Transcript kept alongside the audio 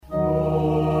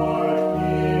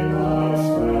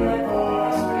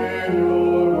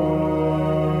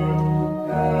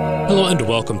Hello and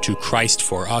welcome to Christ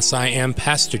for Us. I am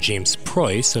Pastor James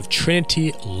Preuss of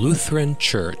Trinity Lutheran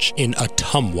Church in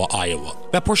Ottumwa, Iowa.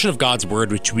 That portion of God's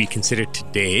Word which we consider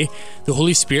today, the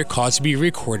Holy Spirit caused to be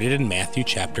recorded in Matthew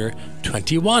chapter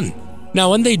 21.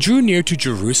 Now when they drew near to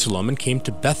Jerusalem and came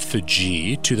to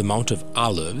Bethphage to the Mount of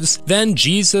Olives, then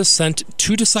Jesus sent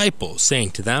 2 disciples,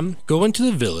 saying to them, "Go into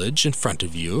the village in front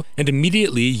of you, and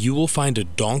immediately you will find a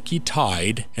donkey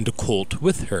tied and a colt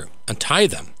with her. Untie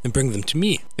them and bring them to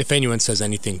me. If anyone says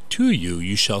anything to you,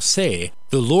 you shall say,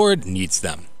 'The Lord needs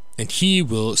them,' and he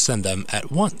will send them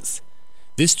at once."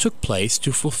 This took place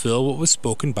to fulfill what was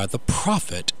spoken by the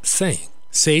prophet, saying,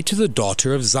 "Say to the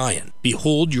daughter of Zion,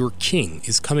 Behold, your king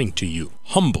is coming to you,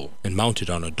 humble and mounted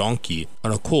on a donkey,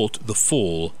 on a colt, the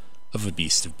foal of a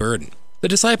beast of burden." The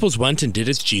disciples went and did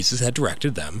as Jesus had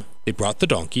directed them. They brought the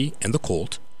donkey and the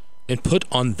colt, and put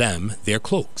on them their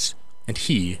cloaks, and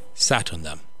he sat on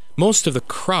them. Most of the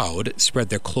crowd spread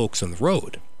their cloaks on the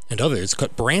road, and others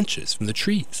cut branches from the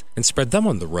trees and spread them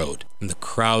on the road. And the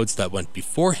crowds that went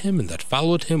before him and that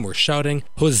followed him were shouting,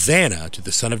 "Hosanna to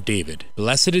the Son of David!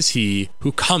 Blessed is he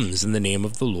who comes in the name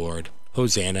of the Lord!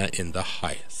 Hosanna in the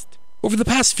highest." Over the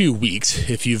past few weeks,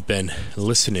 if you've been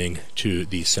listening to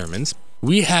these sermons,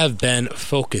 we have been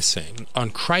focusing on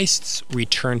Christ's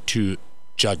return to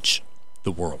judge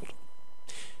the world.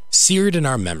 Seared in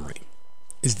our memory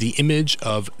is the image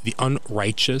of the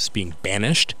unrighteous being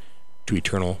banished to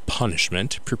eternal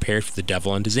punishment, prepared for the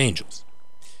devil and his angels,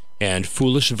 and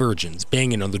foolish virgins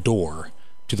banging on the door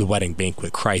to the wedding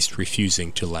banquet, Christ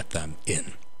refusing to let them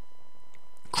in.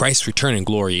 Christ's return in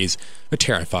glory is a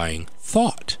terrifying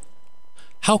thought.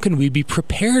 How can we be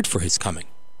prepared for his coming?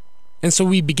 And so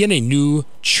we begin a new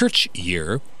church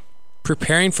year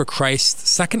preparing for Christ's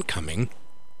second coming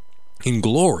in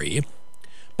glory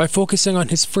by focusing on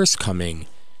his first coming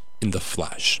in the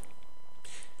flesh.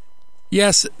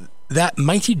 Yes, that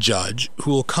mighty judge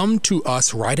who will come to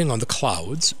us riding on the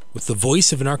clouds with the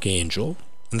voice of an archangel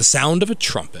and the sound of a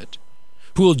trumpet,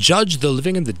 who will judge the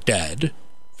living and the dead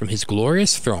from his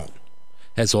glorious throne,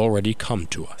 has already come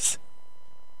to us.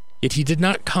 Yet he did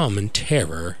not come in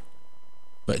terror,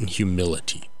 but in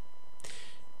humility.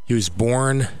 He was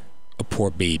born a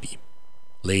poor baby,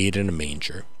 laid in a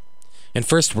manger, and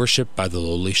first worshipped by the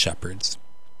lowly shepherds.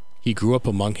 He grew up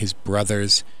among his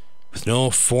brothers with no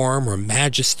form or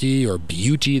majesty or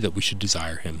beauty that we should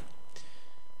desire him.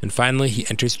 And finally he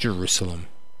enters Jerusalem,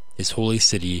 his holy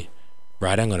city,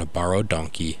 riding on a borrowed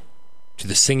donkey, to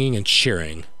the singing and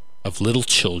cheering of little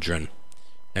children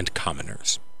and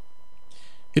commoners.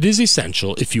 It is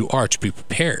essential, if you are to be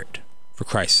prepared for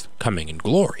Christ's coming in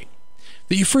glory,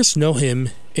 that you first know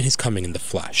him in his coming in the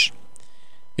flesh.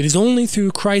 It is only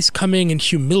through Christ's coming in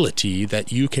humility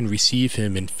that you can receive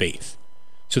him in faith,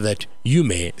 so that you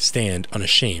may stand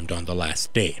unashamed on the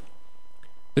last day.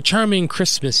 The charming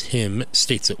Christmas hymn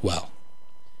states it well.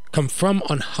 "Come from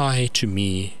on high to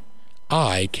me,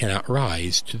 I cannot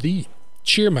rise to thee.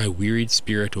 Cheer my wearied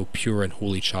spirit, O pure and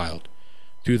holy child.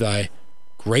 Through thy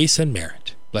grace and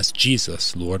merit, bless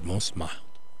Jesus, Lord most mild.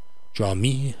 Draw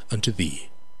me unto thee,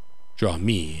 draw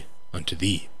me unto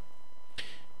thee."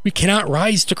 We cannot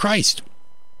rise to Christ.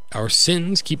 Our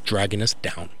sins keep dragging us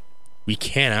down. We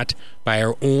cannot, by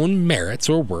our own merits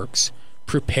or works,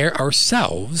 prepare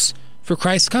ourselves for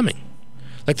Christ's coming.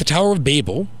 Like the Tower of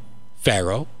Babel,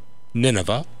 Pharaoh,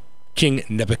 Nineveh, King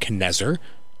Nebuchadnezzar,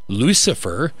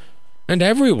 Lucifer, and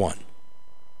everyone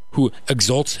who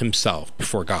exalts himself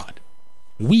before God,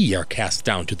 we are cast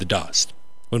down to the dust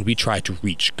when we try to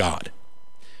reach God.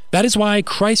 That is why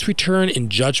Christ's return in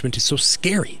judgment is so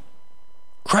scary.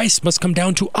 Christ must come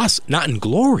down to us, not in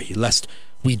glory, lest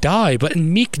we die, but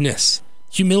in meekness,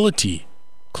 humility,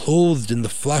 clothed in the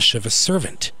flesh of a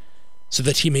servant, so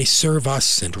that he may serve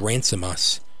us and ransom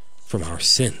us from our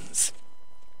sins.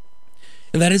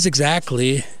 And that is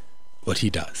exactly what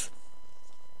he does.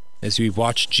 As we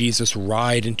watch Jesus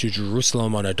ride into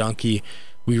Jerusalem on a donkey,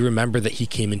 we remember that he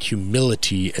came in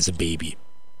humility as a baby.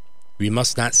 We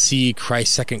must not see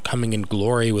Christ's second coming in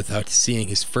glory without seeing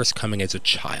his first coming as a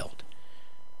child.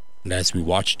 And as we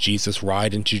watch Jesus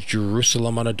ride into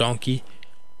Jerusalem on a donkey,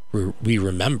 we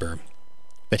remember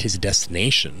that his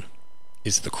destination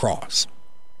is the cross,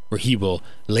 where he will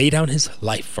lay down his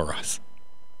life for us.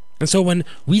 And so when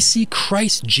we see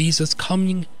Christ Jesus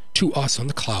coming to us on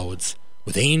the clouds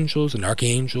with angels and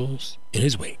archangels in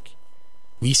his wake,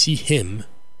 we see him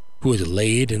who is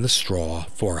laid in the straw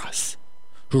for us,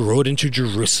 who rode into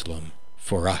Jerusalem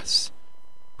for us,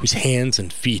 whose hands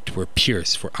and feet were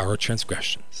pierced for our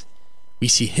transgressions. We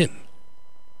see him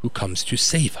who comes to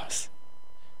save us.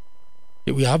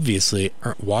 Yet we obviously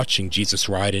aren't watching Jesus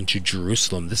ride into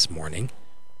Jerusalem this morning.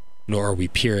 nor are we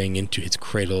peering into his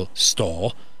cradle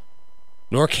stall,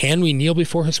 nor can we kneel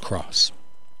before his cross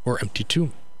or empty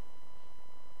tomb.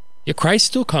 Yet Christ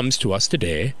still comes to us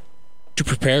today to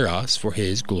prepare us for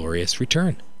his glorious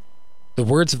return. The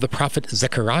words of the prophet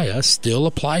Zechariah still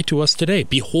apply to us today.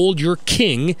 Behold, your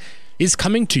king is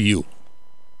coming to you.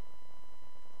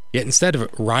 Yet instead of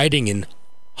riding in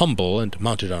humble and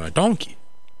mounted on a donkey,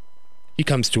 he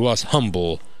comes to us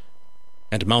humble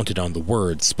and mounted on the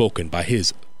words spoken by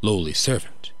his lowly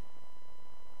servant,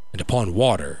 and upon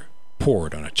water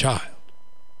poured on a child,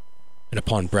 and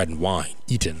upon bread and wine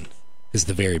eaten is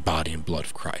the very body and blood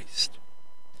of Christ.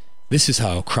 This is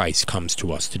how Christ comes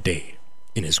to us today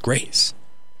in his grace,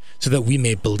 so that we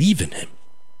may believe in him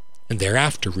and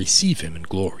thereafter receive him in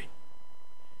glory.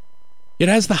 Yet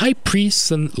as the high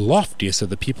priests and loftiest of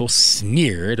the people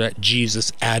sneered at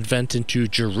Jesus' advent into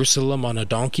Jerusalem on a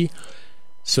donkey,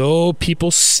 so people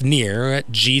sneer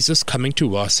at Jesus coming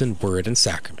to us in word and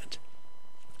sacrament.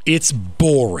 It's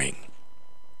boring.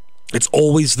 It's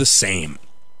always the same.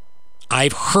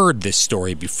 I've heard this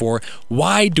story before.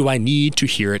 Why do I need to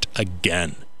hear it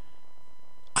again?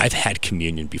 I've had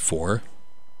communion before.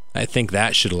 I think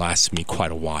that should last me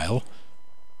quite a while.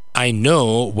 I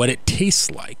know what it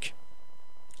tastes like.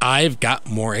 I've got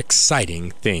more exciting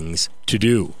things to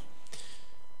do.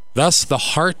 Thus the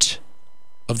heart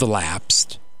of the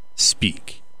lapsed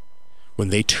speak when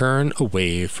they turn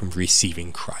away from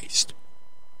receiving Christ,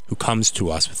 who comes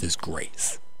to us with his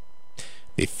grace.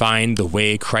 They find the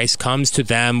way Christ comes to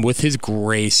them with his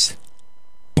grace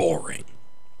boring,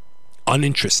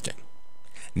 uninteresting,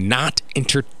 not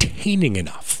entertaining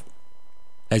enough,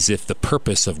 as if the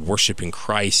purpose of worshiping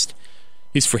Christ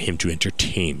is for him to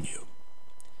entertain you.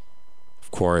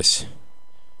 Of course,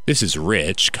 this is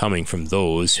rich coming from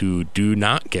those who do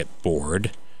not get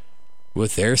bored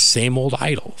with their same old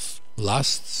idols,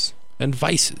 lusts, and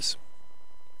vices.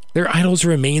 Their idols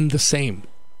remain the same: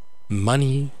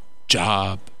 money,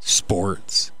 job,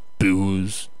 sports,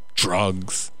 booze,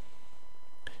 drugs.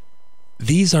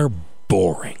 These are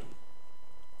boring,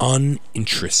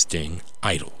 uninteresting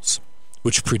idols,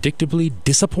 which predictably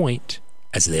disappoint,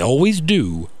 as they always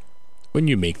do, when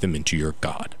you make them into your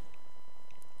God.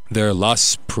 Their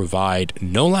lusts provide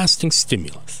no lasting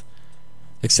stimulus,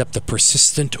 except the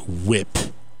persistent whip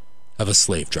of a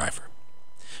slave driver.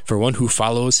 For one who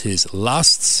follows his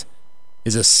lusts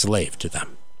is a slave to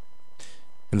them.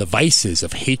 And the vices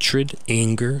of hatred,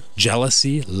 anger,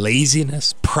 jealousy,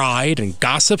 laziness, pride, and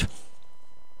gossip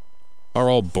are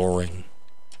all boring,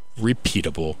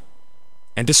 repeatable,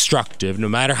 and destructive, no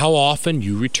matter how often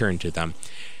you return to them.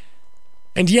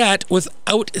 And yet,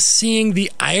 without seeing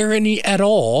the irony at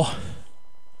all,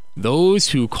 those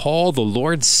who call the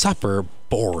Lord's Supper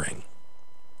boring,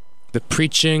 the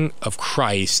preaching of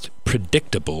Christ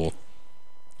predictable,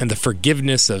 and the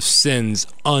forgiveness of sins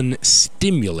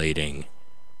unstimulating,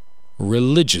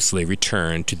 religiously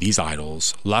return to these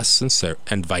idols, lusts,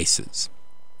 and vices,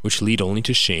 which lead only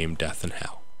to shame, death, and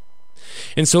hell.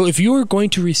 And so if you are going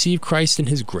to receive Christ in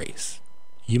his grace,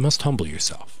 you must humble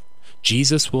yourself.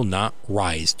 Jesus will not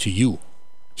rise to you.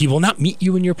 He will not meet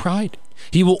you in your pride.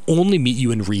 He will only meet you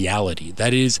in reality,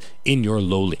 that is, in your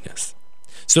lowliness.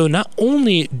 So not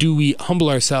only do we humble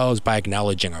ourselves by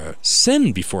acknowledging our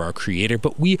sin before our Creator,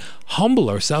 but we humble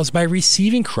ourselves by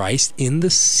receiving Christ in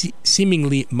the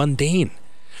seemingly mundane,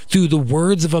 through the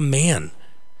words of a man,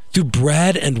 through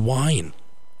bread and wine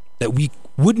that we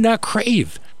would not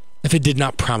crave if it did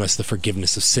not promise the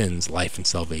forgiveness of sins, life, and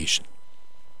salvation.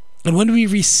 And when we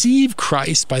receive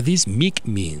Christ by these meek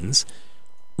means,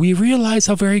 we realize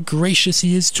how very gracious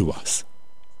he is to us.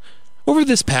 Over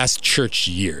this past church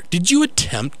year, did you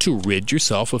attempt to rid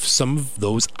yourself of some of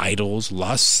those idols,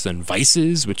 lusts, and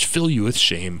vices which fill you with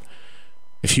shame?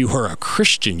 If you are a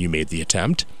Christian, you made the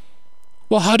attempt.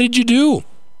 Well, how did you do?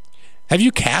 Have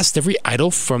you cast every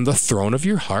idol from the throne of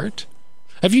your heart?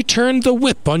 Have you turned the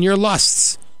whip on your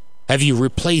lusts? Have you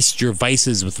replaced your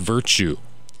vices with virtue?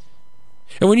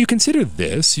 And when you consider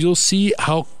this, you'll see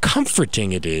how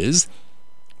comforting it is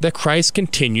that Christ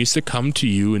continues to come to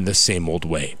you in the same old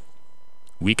way,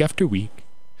 week after week,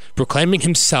 proclaiming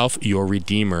himself your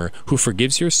Redeemer, who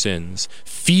forgives your sins,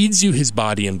 feeds you his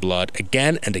body and blood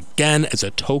again and again as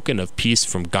a token of peace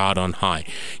from God on high.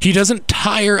 He doesn't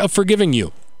tire of forgiving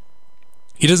you.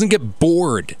 He doesn't get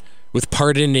bored with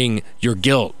pardoning your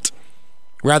guilt.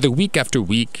 Rather, week after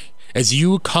week, as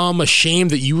you come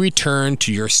ashamed that you return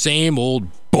to your same old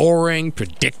boring,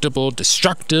 predictable,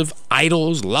 destructive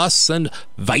idols, lusts, and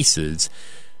vices,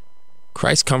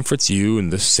 Christ comforts you in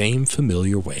the same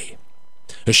familiar way,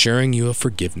 assuring you of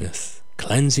forgiveness,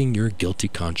 cleansing your guilty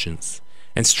conscience,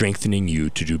 and strengthening you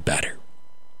to do better.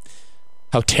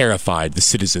 How terrified the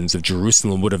citizens of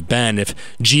Jerusalem would have been if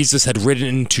Jesus had ridden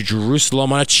into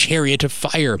Jerusalem on a chariot of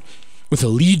fire, with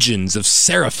legions of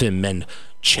seraphim and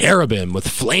cherubim with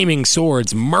flaming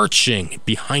swords marching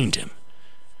behind him.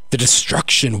 The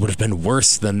destruction would have been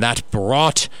worse than that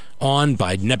brought on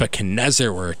by Nebuchadnezzar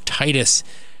or Titus.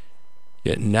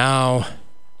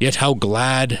 Yet how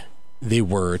glad they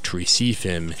were to receive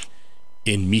him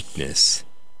in meekness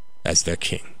as their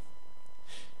king.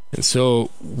 And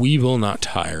so we will not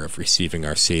tire of receiving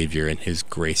our Savior in his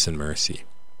grace and mercy,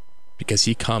 because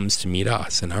he comes to meet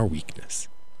us in our weakness,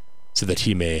 so that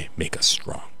he may make us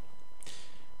strong.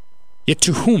 Yet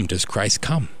to whom does Christ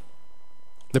come?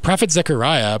 The prophet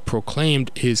Zechariah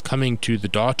proclaimed his coming to the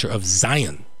daughter of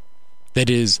Zion, that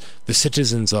is, the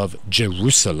citizens of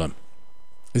Jerusalem.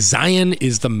 Zion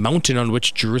is the mountain on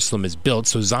which Jerusalem is built,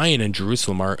 so Zion and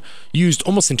Jerusalem are used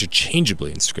almost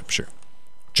interchangeably in Scripture.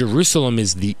 Jerusalem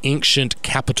is the ancient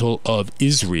capital of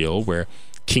Israel, where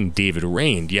King David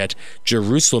reigned, yet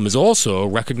Jerusalem is also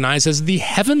recognized as the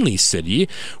heavenly city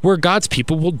where God's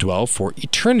people will dwell for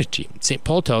eternity. St.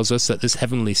 Paul tells us that this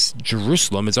heavenly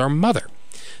Jerusalem is our mother.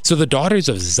 So the daughters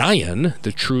of Zion,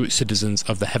 the true citizens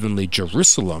of the heavenly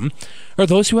Jerusalem, are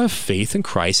those who have faith in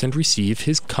Christ and receive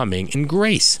his coming in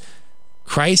grace.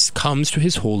 Christ comes to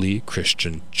his holy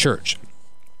Christian church.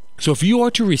 So if you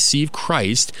are to receive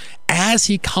Christ as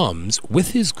he comes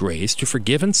with his grace to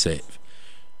forgive and save,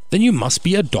 then you must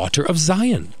be a daughter of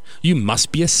Zion. You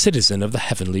must be a citizen of the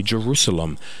heavenly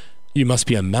Jerusalem. You must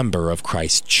be a member of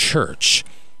Christ's church.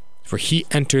 For he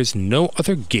enters no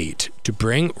other gate to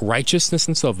bring righteousness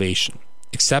and salvation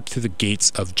except through the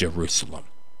gates of Jerusalem.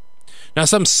 Now,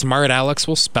 some smart Alex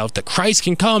will spout that Christ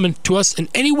can come to us in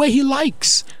any way he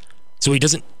likes, so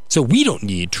we don't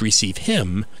need to receive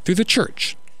him through the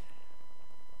church.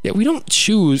 Yet we don't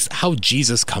choose how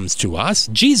Jesus comes to us.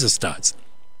 Jesus does.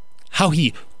 How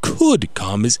he could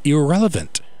come is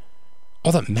irrelevant.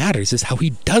 All that matters is how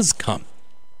he does come.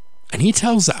 And he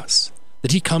tells us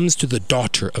that he comes to the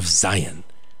daughter of Zion.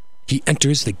 He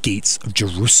enters the gates of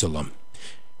Jerusalem.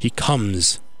 He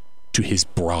comes to his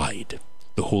bride,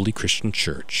 the Holy Christian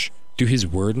Church, through his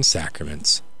word and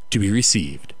sacraments, to be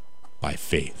received by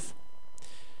faith.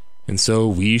 And so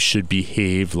we should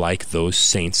behave like those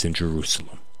saints in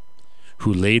Jerusalem,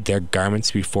 who laid their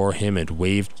garments before him and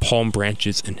waved palm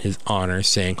branches in his honor,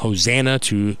 saying, Hosanna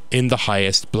in the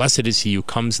highest, blessed is he who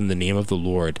comes in the name of the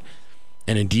Lord.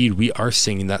 And indeed, we are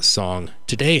singing that song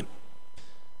today.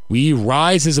 We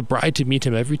rise as a bride to meet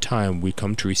him every time we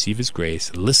come to receive his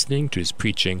grace, listening to his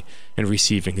preaching and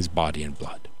receiving his body and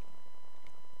blood.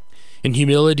 In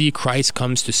humility, Christ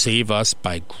comes to save us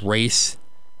by grace,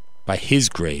 by his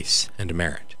grace and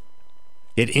merit.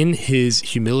 Yet in his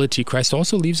humility, Christ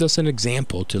also leaves us an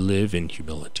example to live in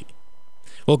humility.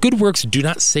 While good works do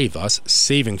not save us,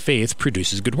 saving faith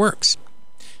produces good works.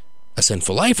 A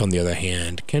sinful life, on the other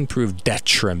hand, can prove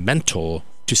detrimental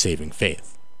to saving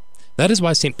faith. That is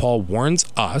why St. Paul warns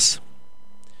us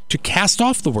to cast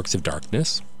off the works of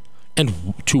darkness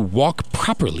and to walk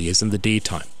properly as in the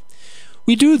daytime.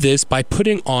 We do this by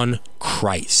putting on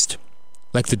Christ.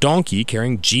 Like the donkey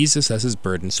carrying Jesus as his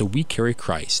burden, so we carry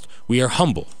Christ. We are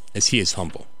humble as he is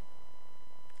humble,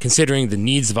 considering the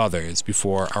needs of others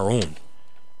before our own,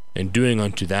 and doing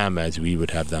unto them as we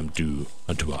would have them do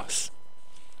unto us.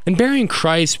 In bearing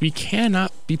Christ, we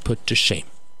cannot be put to shame.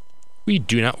 We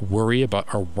do not worry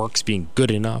about our works being good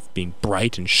enough, being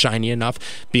bright and shiny enough,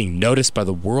 being noticed by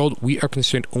the world. We are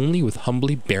concerned only with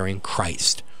humbly bearing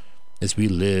Christ as we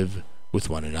live with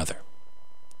one another.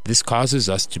 This causes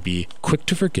us to be quick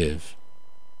to forgive,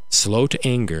 slow to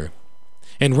anger,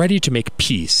 and ready to make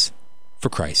peace for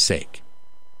Christ's sake.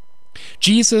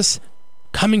 Jesus,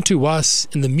 coming to us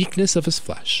in the meekness of his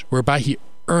flesh, whereby he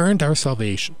earned our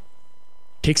salvation,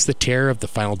 takes the terror of the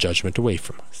final judgment away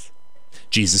from us.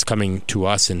 Jesus, coming to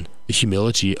us in the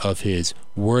humility of his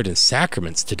word and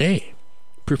sacraments today,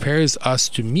 prepares us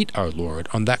to meet our Lord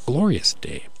on that glorious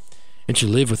day and to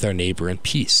live with our neighbor in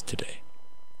peace today.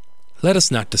 Let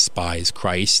us not despise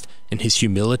Christ in his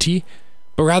humility,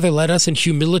 but rather let us in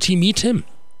humility meet him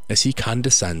as he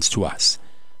condescends to us,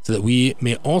 so that we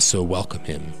may also welcome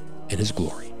him in his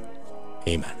glory.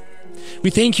 Amen.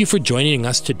 We thank you for joining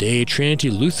us today.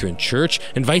 Trinity Lutheran Church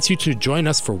invites you to join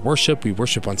us for worship. We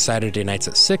worship on Saturday nights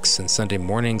at 6 and Sunday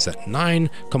mornings at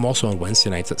 9. Come also on Wednesday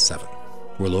nights at 7.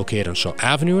 We're located on Shaw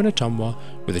Avenue in Ottumwa,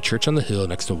 with a church on the hill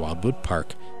next to Wildwood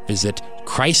Park. Visit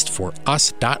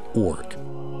christforus.org.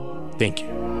 Thank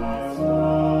you.